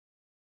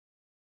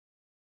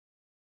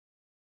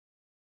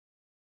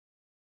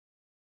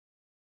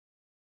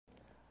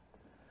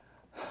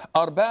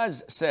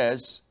Arbaz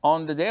says,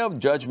 on the day of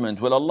judgment,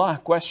 will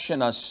Allah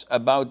question us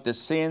about the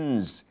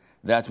sins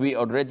that we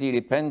already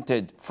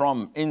repented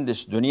from in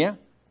this dunya?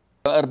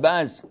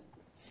 Arbaz,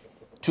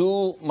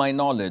 to my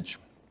knowledge,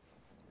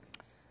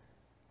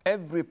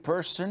 every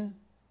person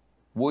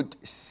would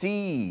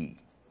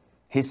see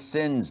his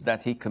sins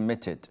that he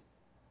committed.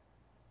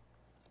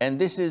 And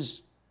this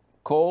is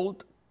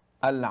called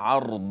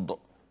al-ard,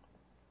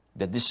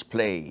 the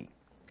display.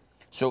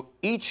 So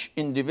each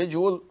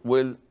individual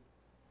will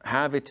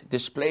have it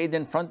displayed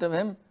in front of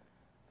him,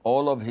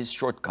 all of his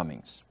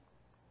shortcomings.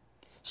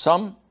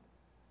 Some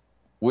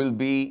will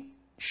be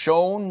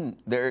shown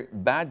their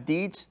bad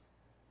deeds,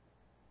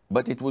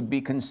 but it would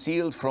be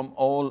concealed from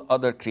all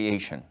other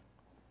creation.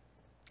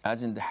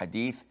 As in the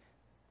hadith,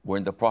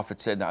 when the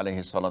Prophet said, alayhi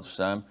salatu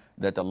wasalam,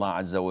 that Allah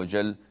Azza wa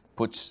Jal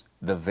puts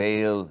the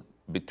veil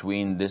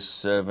between this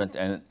servant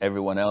and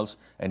everyone else,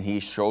 and He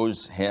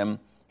shows him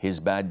his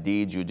bad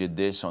deeds. You did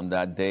this on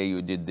that day,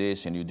 you did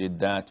this, and you did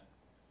that.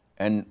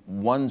 And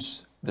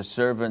once the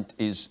servant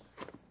is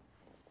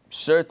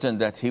certain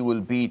that he will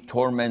be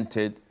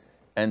tormented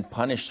and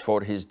punished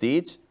for his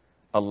deeds,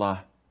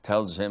 Allah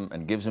tells him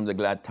and gives him the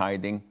glad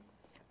tiding,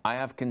 I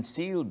have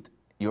concealed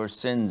your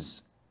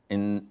sins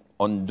on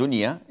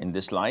Duniya, in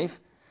this life,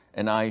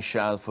 and I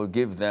shall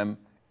forgive them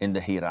in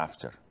the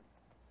hereafter.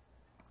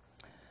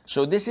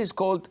 So this is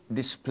called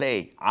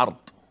display, ard.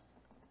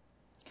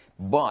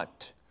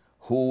 But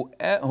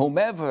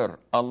whomever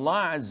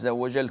Allah Azza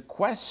wa Jal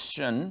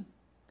question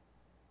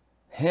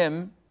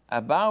him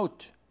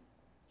about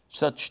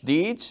such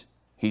deeds,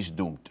 he's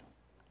doomed.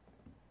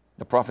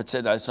 The Prophet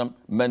said,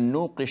 "Man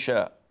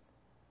nuqisha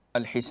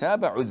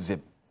al-hisaba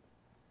udhib."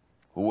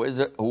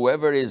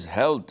 Whoever is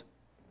held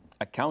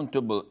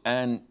accountable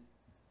and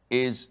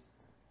is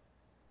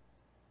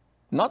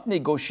not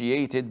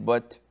negotiated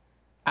but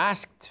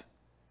asked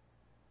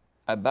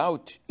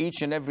about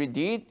each and every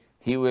deed,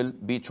 he will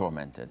be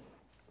tormented.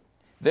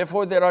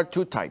 Therefore, there are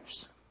two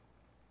types.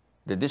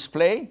 The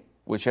display,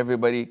 which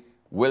everybody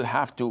will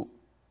have to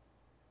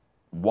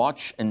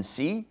watch and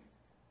see,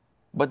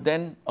 but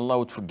then Allah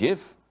would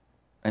forgive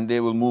and they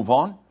will move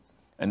on.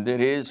 And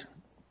there is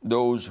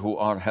those who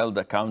are held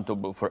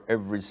accountable for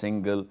every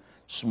single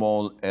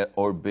small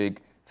or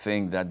big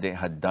thing that they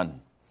had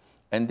done.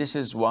 And this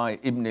is why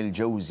Ibn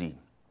al-Jawzi,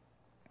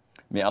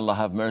 may Allah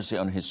have mercy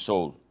on his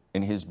soul,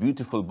 in his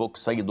beautiful book,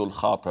 Sayyidul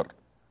Khatir,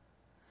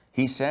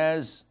 he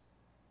says,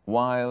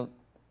 while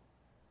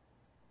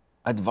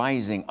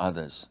advising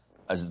others,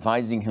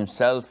 advising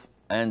himself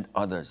and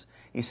others,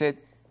 he said,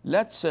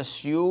 let's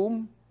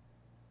assume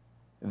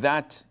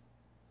that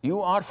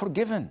you are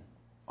forgiven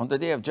on the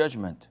day of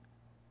judgment.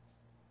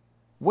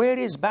 Where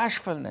is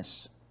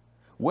bashfulness?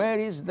 Where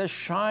is the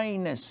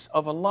shyness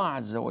of Allah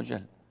Azza wa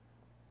Jal?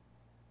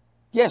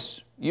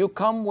 Yes, you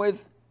come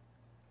with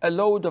a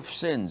load of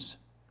sins,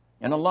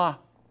 and Allah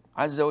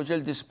Azza wa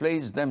Jal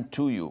displays them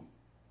to you,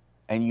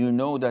 and you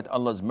know that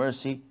Allah's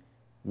mercy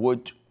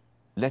would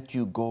let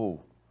you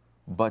go.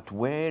 But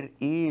where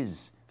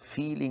is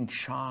feeling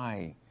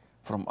shy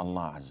from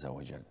Allah Azza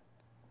wa Jal?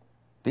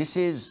 This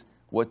is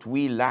what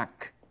we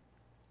lack.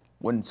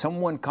 When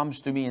someone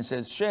comes to me and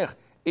says, Sheikh,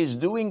 is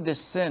doing this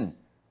sin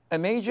a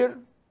major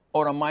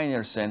or a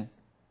minor sin?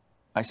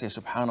 I say,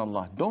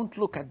 subhanallah, don't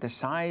look at the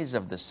size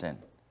of the sin.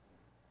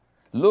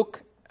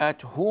 Look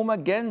at whom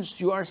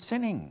against you are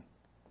sinning.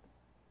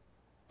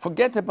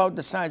 Forget about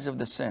the size of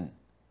the sin.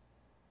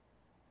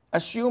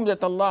 Assume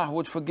that Allah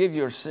would forgive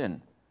your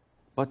sin.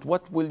 But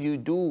what will you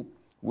do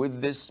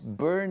with this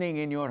burning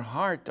in your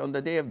heart on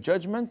the day of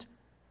judgment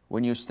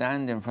when you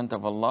stand in front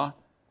of Allah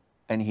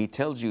and He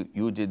tells you,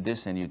 you did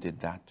this and you did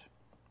that?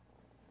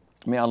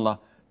 May Allah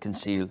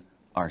conceal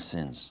our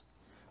sins.